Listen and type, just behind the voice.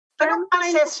Anong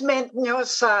assessment nyo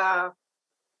sa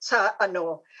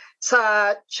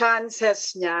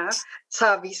chances niya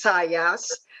sa Visayas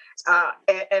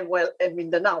and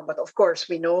Mindanao? But of course,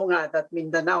 we know nga that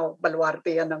Mindanao,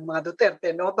 baluarte yan ng mga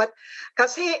Duterte, no? But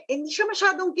kasi hindi siya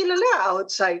masyadong kilala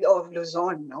outside of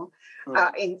Luzon, no?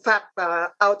 In fact,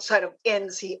 outside of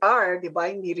NCR, di ba,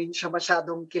 hindi rin siya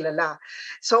masyadong kilala.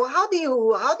 So how do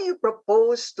you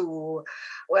propose to,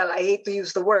 well, I hate to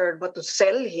use the word, but to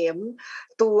sell him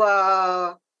to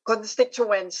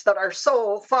constituents that are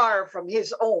so far from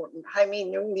his own? I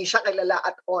mean, yung hindi siya kilala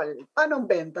at all. Paano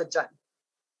benta dyan?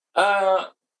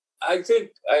 I think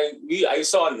I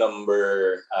saw a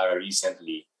number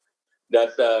recently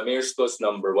that Mayor Isko's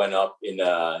number went up in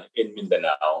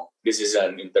Mindanao. This is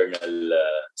an internal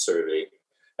survey.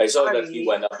 I saw that he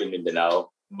went up in Mindanao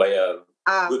by a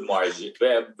good margin, by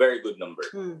a very good number,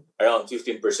 around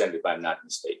 15%, if I'm not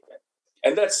mistaken.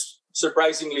 And that's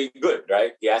surprisingly good,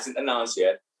 right? He hasn't announced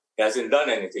yet. He hasn't done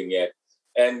anything yet.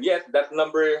 And yet that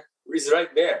number is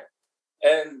right there.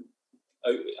 And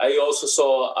I also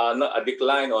saw a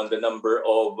decline on the number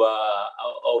of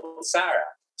Sarah.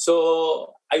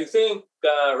 So I think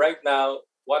right now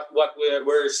what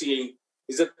we're seeing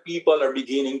is that people are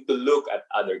beginning to look at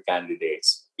other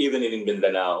candidates, even in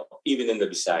Mindanao, even in the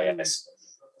Visayas,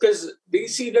 because they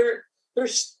see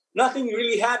there's nothing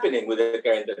really happening with the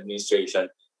current administration,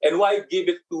 and why give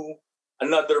it to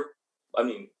another? I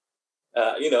mean,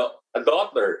 a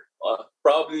daughter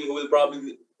who will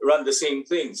probably run the same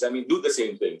things. I mean, do the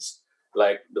same things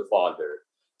like the father.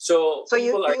 So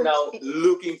people are now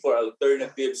looking for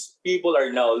alternatives. People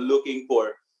are now looking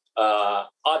for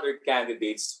other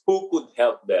candidates who could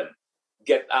help them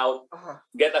get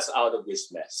us out of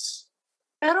this mess.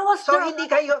 Pero was there hindi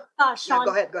kayo... discussion?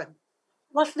 Go ahead.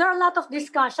 Was there a lot of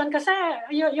discussion? Kasi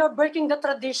you're breaking the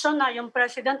tradition na yung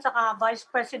president saka vice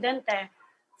president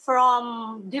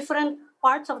from different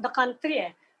parts of the country.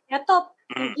 Ito,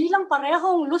 hindi lang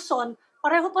parehong Luzon,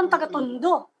 pareho pang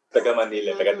taga-Tondo. Taga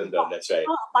Manila, taga Tondo, that's right.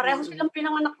 Pareho silang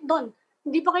pinanganak doon.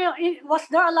 Hindi pa kayo, was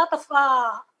there a lot of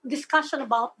discussion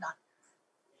about that?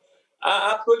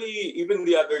 Actually, even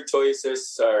the other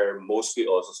choices are mostly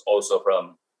also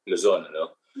from Luzon,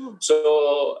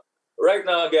 So right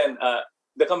now, again,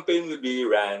 the campaign will be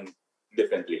ran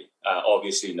differently.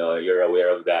 Obviously, you're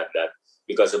aware of that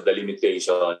because of the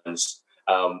limitations,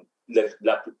 the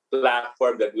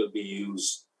platform that will be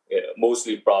used,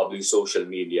 mostly probably social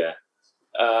media,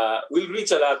 will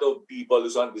reach a lot of people,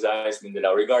 Luzon, Visayas,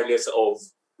 Mindanao, regardless of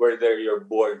whether you're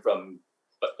born from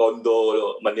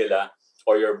Tondo, Manila,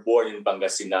 or you're born in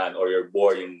Pangasinan, or you're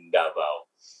born in Davao.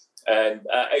 And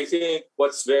I think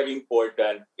what's very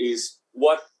important is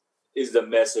what is the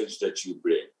message that you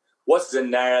bring? What's the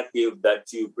narrative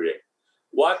that you bring?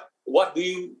 What will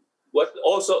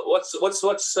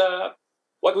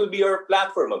be your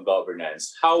platform of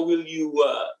governance? How will you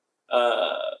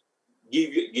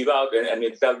give out and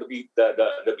tell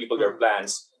the people your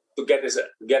plans to get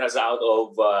us out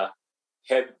of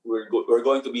we're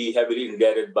going to be heavily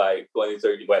indebted by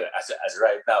 2030. Well, as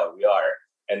right now we are,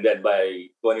 and then by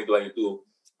 2022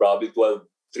 probably 12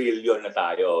 trillion na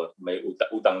tayo may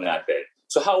utang natin.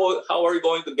 So how are you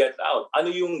going to get out?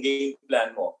 Ano yung game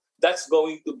plan mo? That's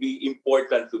going to be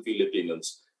important to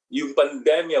Filipinos. Yung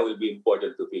pandemya will be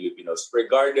important to Filipinos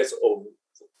regardless of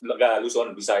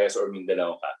Luzon, Visayas, or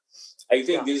Mindanao ka. I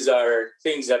think these are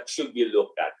things that should be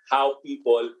looked at. How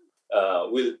people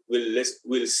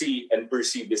will see and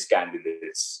perceive these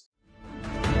candidates.